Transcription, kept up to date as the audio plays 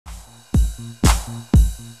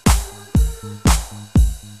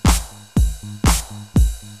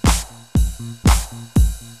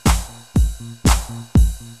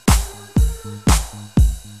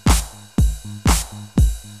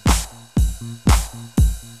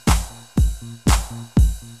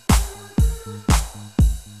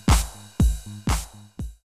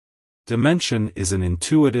Dimension is an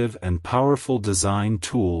intuitive and powerful design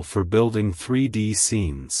tool for building 3D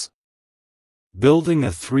scenes. Building a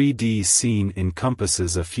 3D scene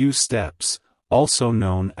encompasses a few steps, also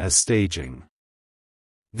known as staging.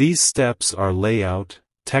 These steps are layout,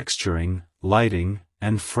 texturing, lighting,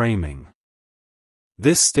 and framing.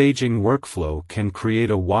 This staging workflow can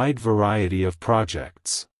create a wide variety of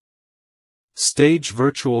projects. Stage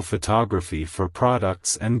virtual photography for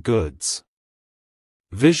products and goods.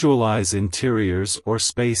 Visualize interiors or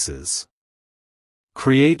spaces.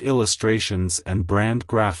 Create illustrations and brand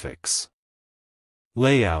graphics.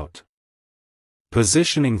 Layout.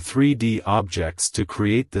 Positioning 3D objects to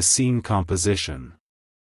create the scene composition.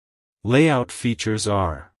 Layout features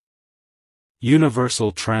are: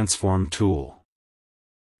 Universal Transform Tool,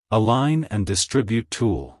 Align and Distribute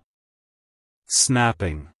Tool,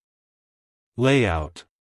 Snapping. Layout.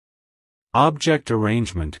 Object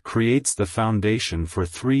arrangement creates the foundation for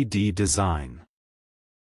 3D design.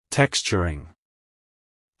 Texturing.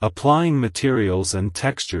 Applying materials and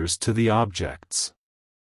textures to the objects.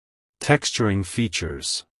 Texturing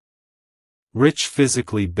features: Rich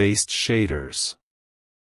physically based shaders.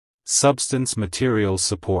 Substance material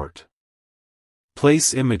support.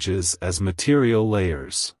 Place images as material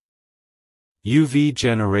layers. UV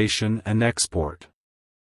generation and export.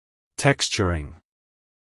 Texturing.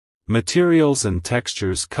 Materials and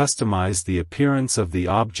textures customize the appearance of the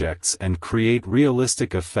objects and create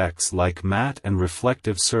realistic effects like matte and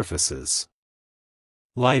reflective surfaces.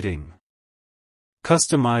 Lighting.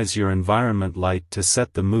 Customize your environment light to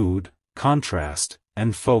set the mood, contrast,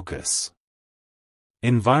 and focus.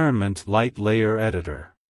 Environment Light Layer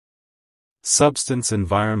Editor. Substance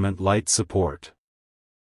Environment Light Support.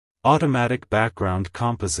 Automatic Background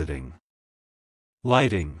Compositing.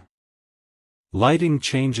 Lighting. Lighting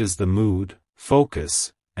changes the mood,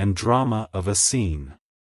 focus, and drama of a scene.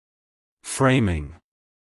 Framing.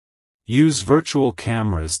 Use virtual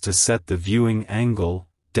cameras to set the viewing angle,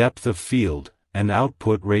 depth of field, and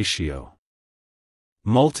output ratio.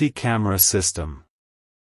 Multi-camera system.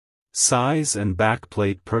 Size and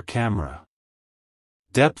backplate per camera.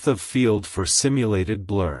 Depth of field for simulated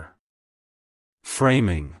blur.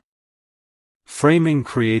 Framing. Framing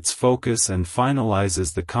creates focus and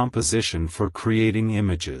finalizes the composition for creating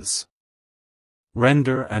images.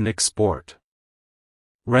 Render and export.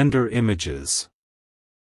 Render images.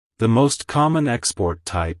 The most common export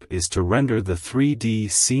type is to render the 3D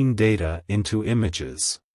scene data into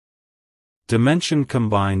images. Dimension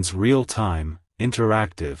combines real-time,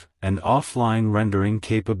 interactive, and offline rendering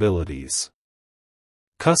capabilities.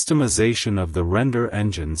 Customization of the render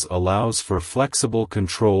engines allows for flexible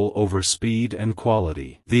control over speed and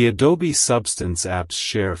quality. The Adobe Substance apps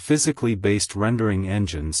share physically based rendering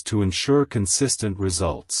engines to ensure consistent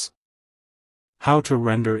results. How to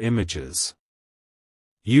render images.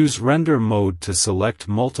 Use render mode to select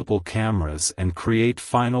multiple cameras and create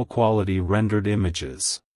final quality rendered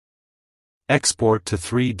images. Export to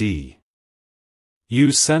 3D.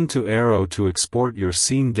 Use Send to Aero to export your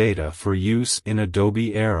scene data for use in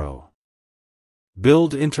Adobe Aero.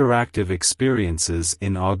 Build interactive experiences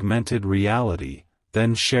in augmented reality,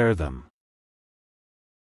 then share them.